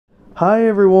Hi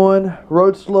everyone,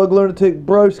 Slug Lunatic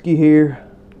Broski here.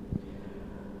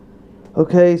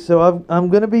 Okay, so I'm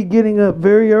going to be getting up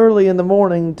very early in the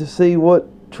morning to see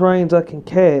what trains I can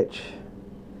catch.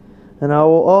 And I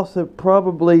will also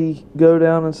probably go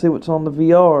down and see what's on the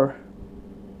VR.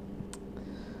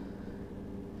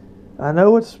 I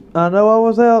know I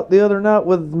was out the other night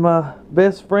with my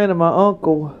best friend and my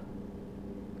uncle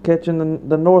catching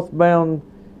the northbound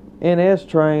NS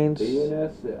trains.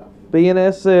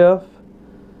 BNSF.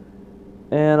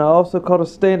 And I also caught a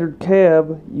standard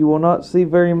cab. You will not see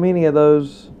very many of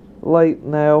those late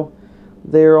now.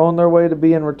 They're on their way to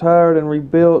being retired and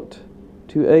rebuilt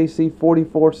to AC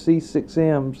 44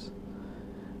 C6Ms.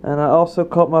 And I also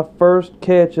caught my first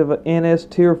catch of an NS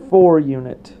Tier 4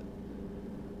 unit.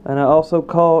 And I also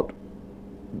caught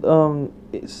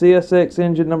CSX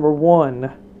engine number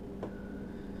 1.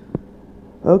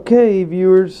 Okay,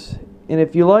 viewers. And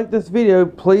if you like this video,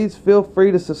 please feel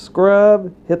free to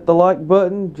subscribe, hit the like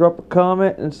button, drop a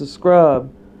comment, and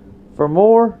subscribe. For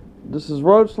more, this is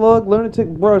Slug Lunatic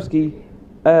Broski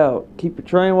out. Keep your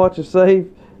train watching safe.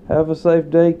 Have a safe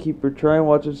day. Keep your train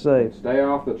watching safe. Stay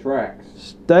off the tracks.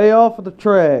 Stay off of the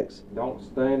tracks. Don't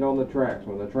stand on the tracks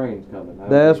when the train's coming.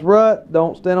 That's right.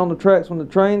 Don't stand on the tracks when the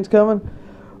train's coming.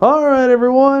 Alright,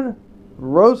 everyone.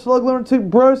 Slug Lunatic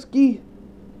Broski.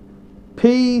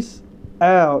 Peace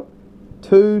out.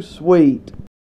 Too sweet.